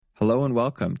Hello and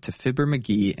welcome to Fibber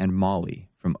McGee and Molly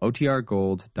from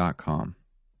OTRGold.com.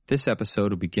 This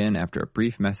episode will begin after a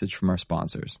brief message from our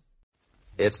sponsors.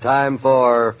 It's time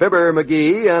for Fibber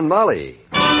McGee and Molly.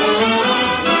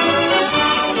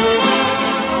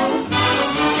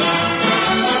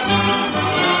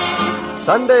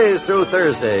 Sundays through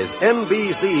Thursdays,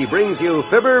 NBC brings you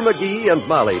Fibber McGee and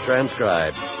Molly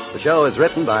transcribed. The show is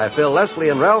written by Phil Leslie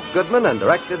and Ralph Goodman and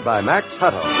directed by Max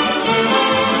Hutto.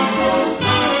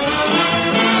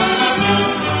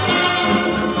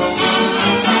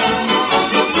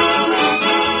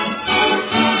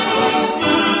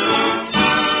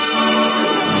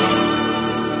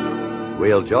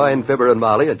 We'll join Fibber and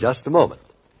Molly in just a moment.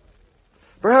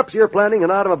 Perhaps you're planning an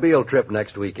automobile trip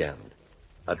next weekend.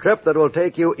 A trip that will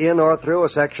take you in or through a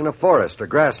section of forest or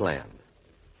grassland.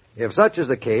 If such is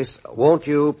the case, won't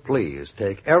you please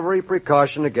take every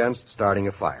precaution against starting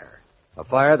a fire? A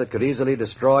fire that could easily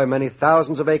destroy many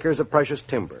thousands of acres of precious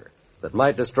timber, that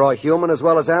might destroy human as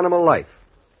well as animal life.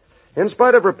 In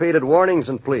spite of repeated warnings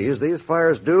and pleas, these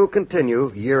fires do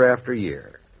continue year after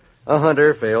year. A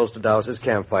hunter fails to douse his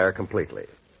campfire completely.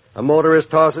 A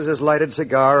motorist tosses his lighted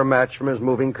cigar or match from his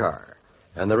moving car.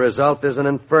 And the result is an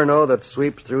inferno that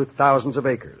sweeps through thousands of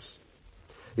acres.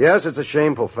 Yes, it's a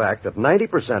shameful fact that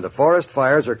 90% of forest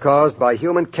fires are caused by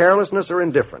human carelessness or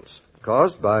indifference,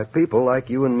 caused by people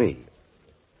like you and me.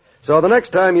 So the next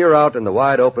time you're out in the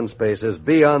wide open spaces,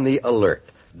 be on the alert.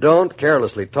 Don't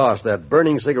carelessly toss that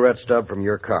burning cigarette stub from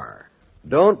your car.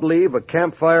 Don't leave a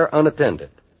campfire unattended.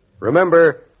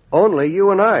 Remember, only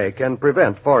you and I can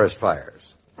prevent forest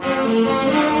fires.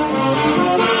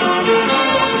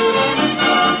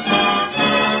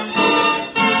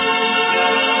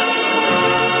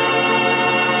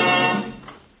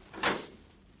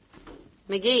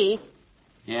 McGee?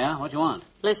 Yeah, what you want?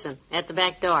 Listen, at the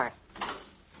back door.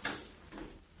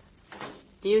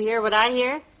 Do you hear what I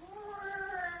hear?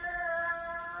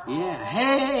 Yeah,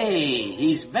 hey,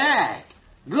 he's back.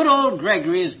 Good old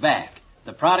Gregory is back.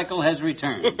 The prodigal has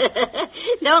returned.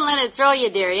 Don't let it throw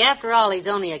you, dearie. After all, he's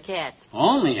only a cat.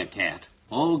 Only a cat?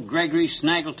 Old Gregory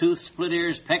Snaggletooth,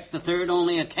 Split-Ears, Peck the Third,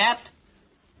 only a cat?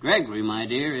 Gregory, my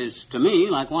dear, is to me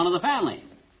like one of the family.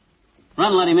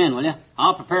 Run, let him in, will you?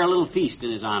 I'll prepare a little feast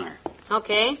in his honor.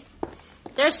 Okay.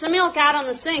 There's some milk out on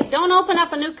the sink. Don't open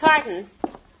up a new carton.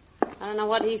 I don't know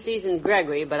what he sees in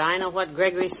Gregory, but I know what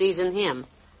Gregory sees in him.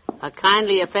 A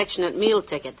kindly, affectionate meal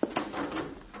ticket.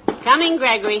 Coming,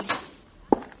 Gregory.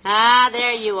 Ah,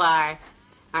 there you are.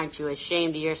 Aren't you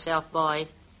ashamed of yourself, boy?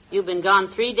 You've been gone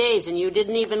 3 days and you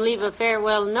didn't even leave a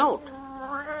farewell note.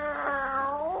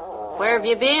 Where have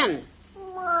you been?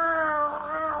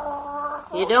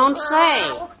 You don't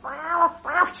say.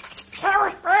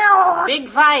 Big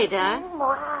fight,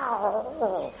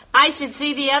 huh? I should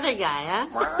see the other guy,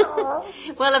 huh?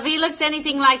 Well, if he looks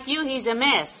anything like you, he's a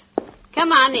mess.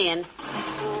 Come on in.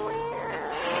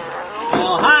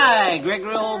 Oh, hi,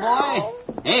 Gregory, old boy.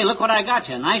 Hey, look what I got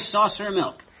you. A nice saucer of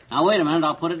milk. Now, wait a minute.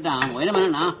 I'll put it down. Wait a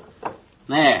minute now.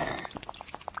 There.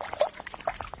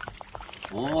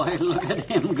 Boy, look at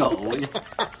him go.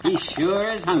 He sure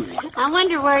is hungry. I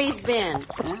wonder where he's been.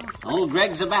 Well, old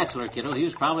Greg's a bachelor, kiddo. He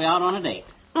was probably out on a date.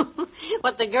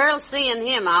 What the girls see in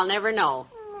him, I'll never know.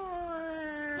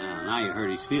 Well, now you hurt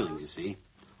his feelings, you see.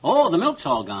 Oh, the milk's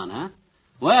all gone, huh?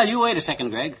 Well, you wait a second,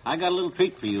 Greg. I got a little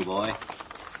treat for you, boy.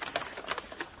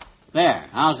 There,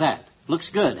 how's that? Looks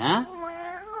good, huh?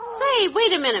 Say,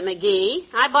 wait a minute, McGee.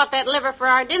 I bought that liver for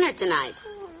our dinner tonight.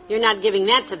 You're not giving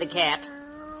that to the cat.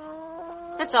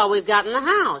 That's all we've got in the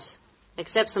house,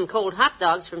 except some cold hot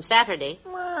dogs from Saturday.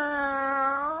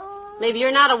 Maybe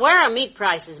you're not aware of meat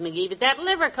prices, McGee, but that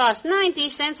liver costs 90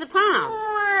 cents a pound.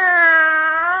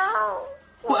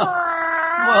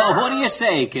 Well, what do you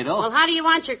say, kiddo? Well, how do you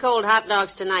want your cold hot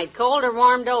dogs tonight, cold or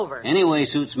warmed over? Anyway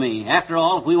suits me. After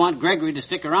all, if we want Gregory to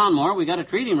stick around more, we got to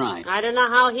treat him right. I don't know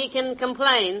how he can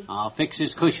complain. I'll fix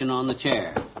his cushion on the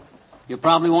chair. He'll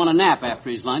probably want a nap after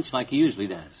his lunch like he usually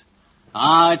does.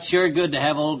 Ah, it's sure good to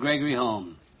have old Gregory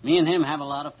home. Me and him have a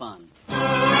lot of fun.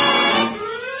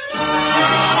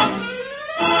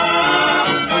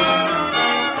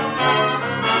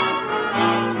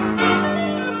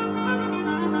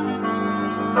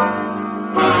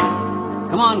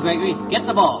 Come on, Gregory. Get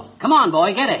the ball. Come on,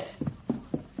 boy. Get it.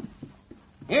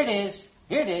 Here it is.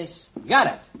 Here it is. Got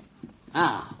it.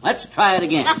 Now, let's try it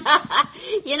again.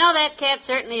 You know, that cat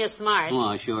certainly is smart.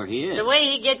 Oh, sure he is. The way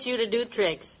he gets you to do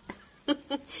tricks.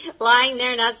 Lying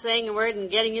there, not saying a word, and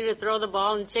getting you to throw the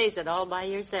ball and chase it all by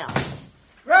yourself.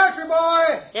 Grocery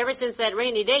boy! Ever since that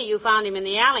rainy day you found him in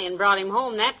the alley and brought him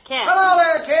home, that cat... Hello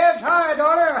there, kids. Hi,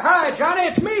 daughter. Hi, Johnny.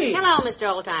 It's me. Hello, Mr.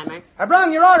 Oldtimer. I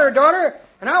brung your order, daughter.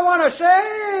 And I want to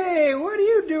say, what are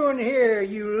you doing here,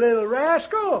 you little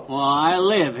rascal? Well, I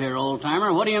live here,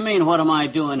 old-timer. What do you mean, what am I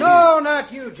doing here? No,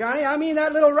 not you, Johnny. I mean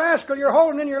that little rascal you're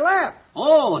holding in your lap.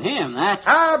 Oh, him, that's...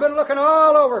 I've been looking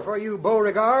all over for you,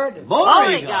 Beauregard.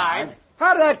 Beauregard?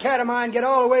 How did that cat of mine get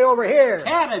all the way over here?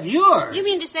 Cat of yours? You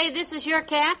mean to say this is your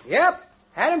cat? Yep.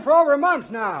 Had him for over a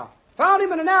month now. Found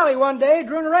him in an alley one day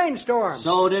during a rainstorm.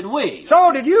 So did we.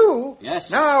 So did you? Yes,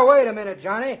 sir. Now, wait a minute,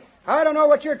 Johnny. I don't know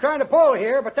what you're trying to pull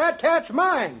here, but that cat's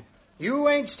mine. You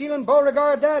ain't stealing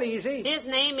Beauregard that easy. His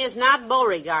name is not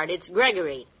Beauregard, it's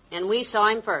Gregory. And we saw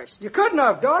him first. You couldn't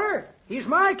have, daughter. He's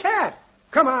my cat.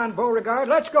 Come on, Beauregard,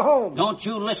 let's go home. Don't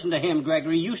you listen to him,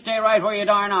 Gregory. You stay right where you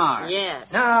darn are.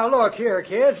 Yes. Now, look here,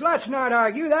 kids. Let's not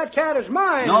argue. That cat is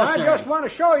mine. No, I sir. just want to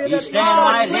show you You that... stand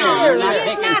right here. You're not It's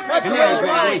taking... not Come the here,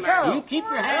 Beauregard. Gregory. You keep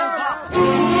your hands off.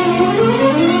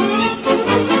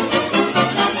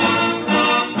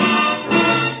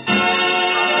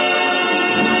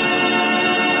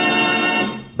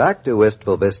 Back to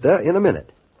Wistful Vista in a minute.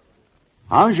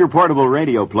 How's your portable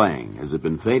radio playing? Has it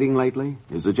been fading lately?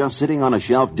 Is it just sitting on a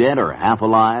shelf dead or half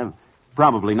alive?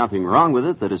 Probably nothing wrong with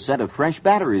it that a set of fresh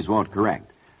batteries won't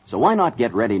correct. So why not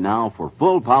get ready now for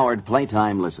full-powered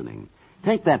playtime listening?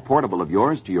 Take that portable of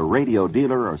yours to your radio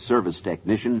dealer or service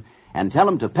technician and tell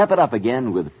him to pep it up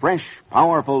again with fresh,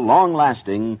 powerful,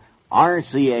 long-lasting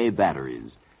RCA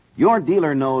batteries. Your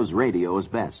dealer knows radio is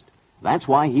best. That's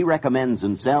why he recommends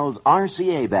and sells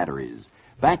RCA batteries,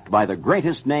 backed by the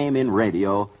greatest name in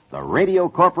radio, the Radio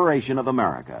Corporation of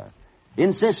America.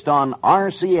 Insist on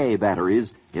RCA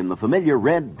batteries in the familiar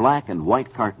red, black, and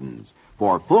white cartons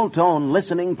for full-tone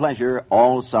listening pleasure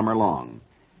all summer long.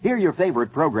 Hear your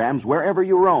favorite programs wherever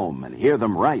you roam and hear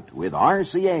them right with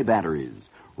RCA batteries,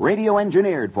 radio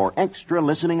engineered for extra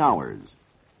listening hours.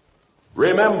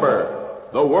 Remember,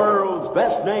 the world's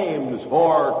best names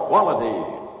for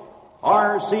quality.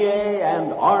 RCA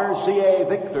and RCA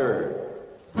Victor.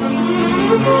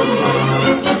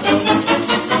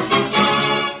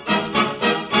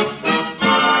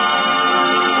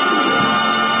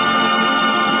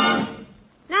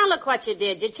 Now look what you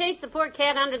did. You chased the poor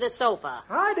cat under the sofa.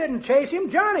 I didn't chase him.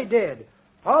 Johnny did.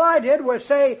 All I did was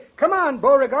say, come on,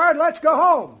 Beauregard, let's go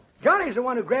home. Johnny's the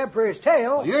one who grabbed for his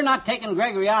tail. Well, you're not taking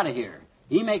Gregory out of here.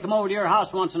 He may come over to your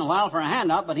house once in a while for a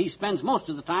handout, but he spends most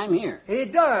of the time here. He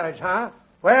does, huh?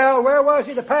 Well, where was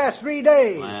he the past 3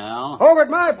 days? Well... Over at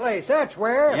my place, that's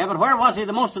where. Yeah, but where was he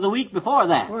the most of the week before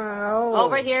that? Well...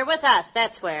 Over here with us,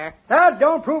 that's where. That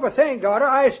don't prove a thing, daughter.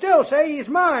 I still say he's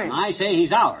mine. I say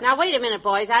he's ours. Now wait a minute,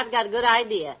 boys. I've got a good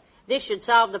idea. This should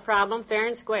solve the problem fair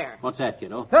and square. What's that,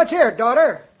 kiddo? Let's hear it,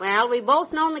 daughter. Well, we've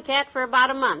both known the cat for about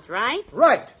a month, right?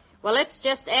 Right. Well, let's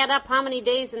just add up how many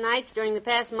days and nights during the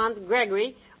past month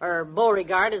Gregory, or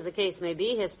Beauregard as the case may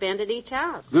be, has spent at each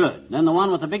house. Good. Then the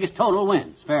one with the biggest total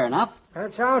wins. Fair enough.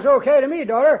 That sounds okay to me,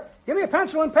 daughter. Give me a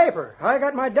pencil and paper. I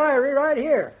got my diary right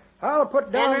here. I'll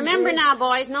put down... And remember now,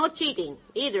 boys, no cheating,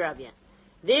 either of you.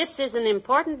 This is an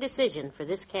important decision for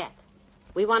this cat.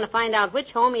 We want to find out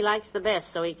which home he likes the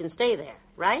best so he can stay there,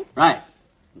 right? Right.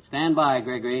 Stand by,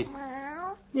 Gregory.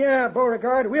 Yeah,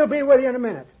 Beauregard, we'll be with you in a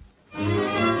minute.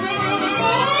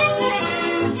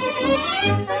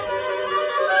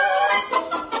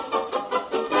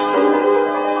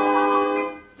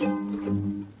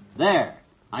 There.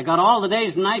 I got all the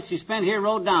days and nights he spent here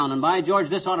wrote down, and by George,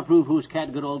 this ought to prove whose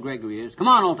cat good old Gregory is. Come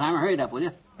on, old-timer, hurry it up, will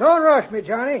you? Don't rush me,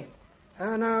 Johnny.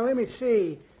 Now, let me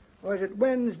see. Was it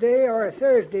Wednesday or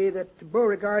Thursday that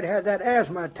Beauregard had that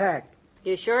asthma attack?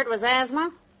 You sure it was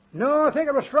asthma? No, I think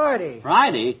it was Friday.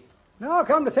 Friday? No,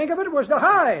 come to think of it was the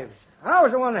hives. I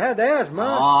was the one that had the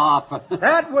asthma. Oh,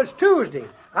 That was Tuesday.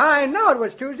 I know it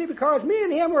was Tuesday because me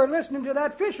and him were listening to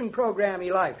that fishing program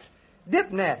he likes,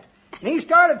 DipNet. And he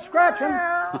started scratching.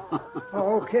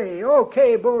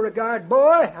 Okay, Beauregard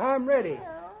boy, I'm ready.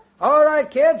 All right,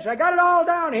 kids, I got it all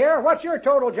down here. What's your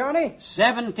total, Johnny?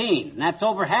 17. That's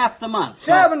over half the month.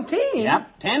 17?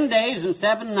 Yep, 10 days and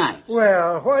 7 nights.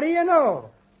 Well, what do you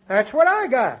know? That's what I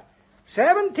got.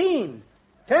 17.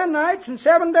 10 nights and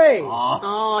 7 days.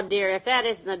 Oh, dear, if that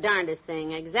isn't the darndest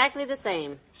thing. Exactly the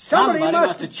same. Somebody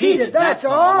must have cheated, that's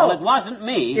all. Well, it wasn't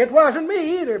me. It wasn't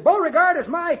me either. Beauregard is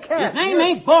my cat. His name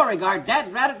ain't Beauregard,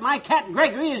 Dad Rabbit. My cat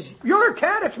Gregory is... Your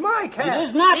cat, it's my cat. It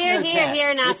is not Here, your cat.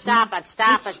 here, now It's stop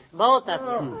it, both of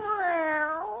you.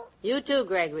 You too,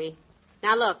 Gregory.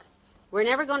 Now look, we're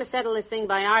never going to settle this thing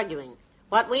by arguing.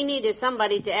 What we need is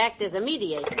somebody to act as a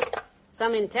mediator.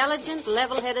 Some intelligent,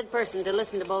 level-headed person to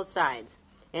listen to both sides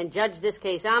and judge this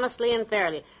case honestly and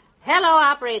fairly. Hello,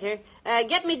 operator.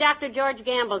 Get me Dr. George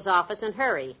Gamble's office and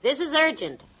hurry. This is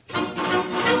urgent.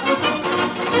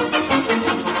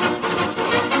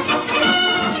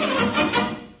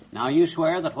 Now, you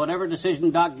swear that whatever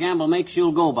decision Doc Gamble makes,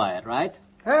 you'll go by it, right?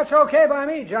 That's okay by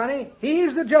me, Johnny.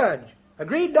 He's the judge.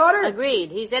 Agreed, daughter?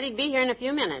 Agreed. He said he'd be here in a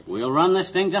few minutes. We'll run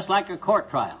this thing just like a court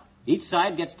trial. Each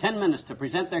side gets 10 minutes to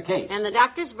present their case. And the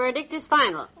doctor's verdict is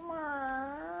final.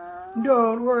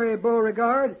 Don't worry,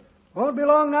 Beauregard. Won't be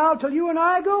long now till you and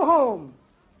I go home.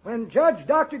 When Judge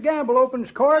Dr. Gamble opens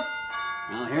court...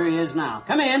 Well, here he is now.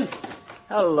 Come in.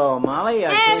 Hello, Molly.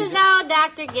 Hello,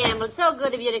 Dr. Gamble. It's so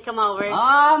good of you to come over.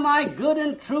 Ah, my good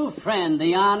and true friend,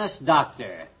 the honest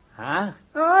doctor. Huh?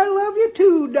 I love you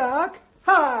too, Doc.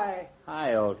 Hi.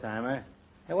 Hi, old-timer.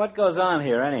 Hey, what goes on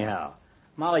here, anyhow?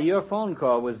 Molly, your phone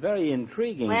call was very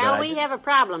intriguing. Well, we have a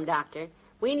problem, Doctor.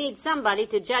 We need somebody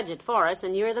to judge it for us,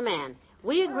 and you're the man.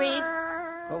 We agreed...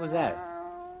 What was that?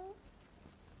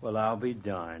 Well, I'll be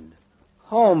darned.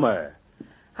 Homer!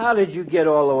 How did you get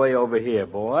all the way over here,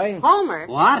 boy? Homer?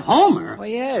 What? Homer? Well,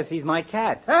 yes, he's my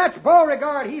cat. That's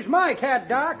Beauregard. He's my cat,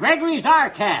 Doc. Gregory's our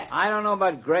cat. I don't know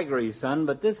about Gregory, son,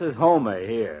 but this is Homer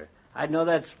here. I'd know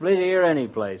that split ear any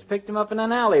place. Picked him up in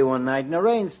an alley one night in a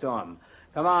rainstorm.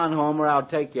 Come on, Homer, I'll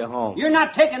take you home. You're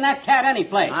not taking that cat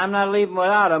anyplace. I'm not leaving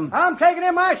without him. I'm taking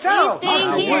him myself. He's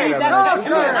staying Wait here. a minute. Doctor,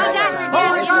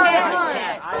 Beauregard, you have the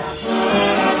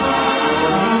cat.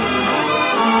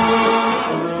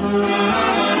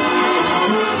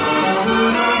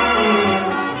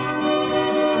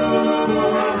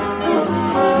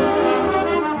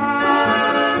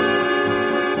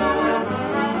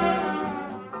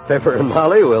 Fibber and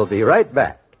Molly will be right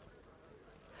back.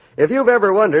 If you've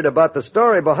ever wondered about the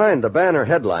story behind the banner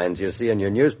headlines you see in your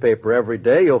newspaper every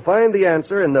day, you'll find the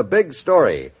answer in The Big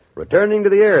Story, returning to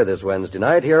the air this Wednesday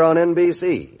night here on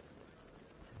NBC.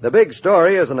 The Big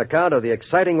Story is an account of the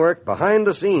exciting work behind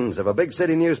the scenes of a big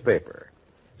city newspaper.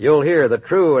 You'll hear the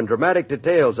true and dramatic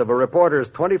details of a reporter's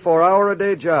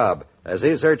 24-hour-a-day job as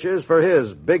he searches for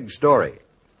his big story.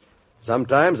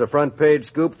 Sometimes a front-page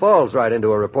scoop falls right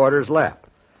into a reporter's lap,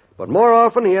 but more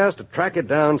often he has to track it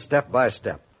down step by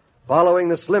step, following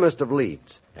the slimmest of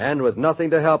leads, and with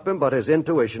nothing to help him but his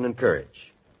intuition and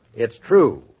courage. It's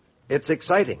true. It's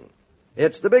exciting.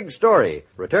 It's The Big Story,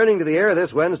 returning to the air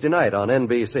this Wednesday night on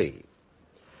NBC.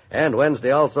 And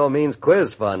Wednesday also means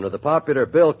quiz fun with the popular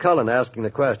Bill Cullen asking the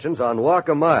questions on Walk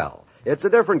a Mile. It's a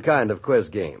different kind of quiz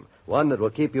game, one that will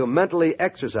keep you mentally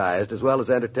exercised as well as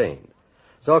entertained.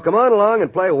 So come on along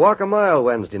and play Walk a Mile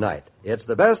Wednesday night. It's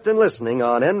the best in listening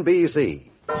on NBC.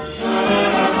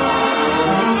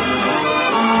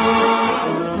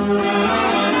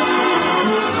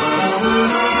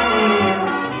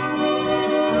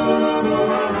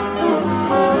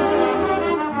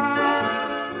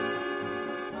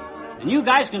 And you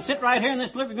guys can sit right here in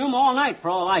this living room all night for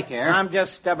all I care. I'm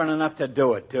just stubborn enough to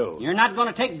do it, too. You're not going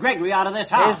to take Gregory out of this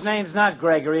house. His name's not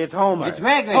Gregory, it's Homer. It's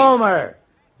Gregory. Homer!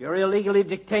 You're illegally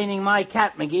detaining my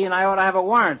cat, McGee, and I ought to have a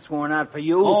warrant sworn out for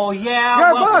you. Oh, yeah?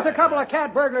 You're well, both a couple of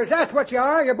cat burglars. That's what you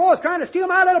are. You're both trying to steal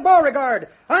my little Beauregard.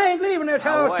 I ain't leaving this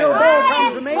house wait till a Beau minute.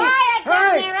 comes to me. Quiet down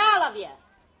Right. there, all of you.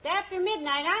 It's after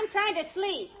midnight. I'm trying to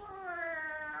sleep.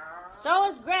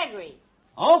 So is Gregory.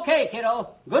 Okay,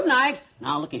 kiddo. Good night.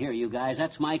 Now, looky here, you guys.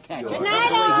 That's my cat. Good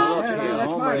night, all. That's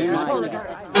Homer, my you're cat, not-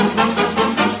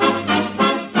 Beauregard.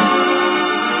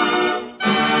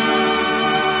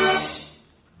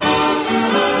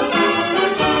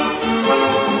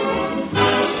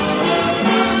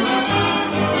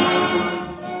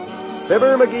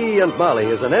 Fibber, McGee, and Molly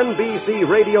is an NBC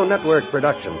Radio Network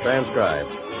production, transcribed,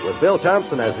 with Bill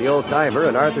Thompson as the old-timer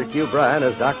and Arthur Q. Bryan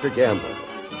as Dr. Gamble.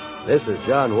 This is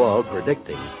John Wall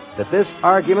predicting that this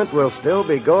argument will still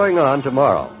be going on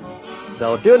tomorrow.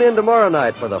 So tune in tomorrow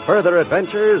night for the further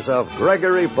adventures of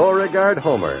Gregory Beauregard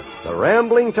Homer, the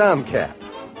Rambling Tomcat,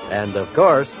 and, of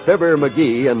course, Fibber,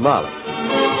 McGee, and Molly.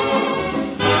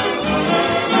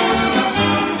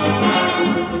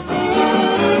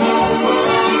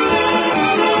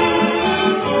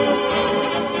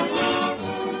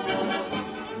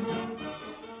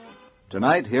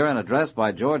 Tonight, hear an address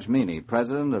by George Meany,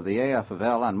 president of the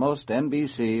AFL on most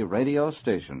NBC radio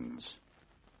stations.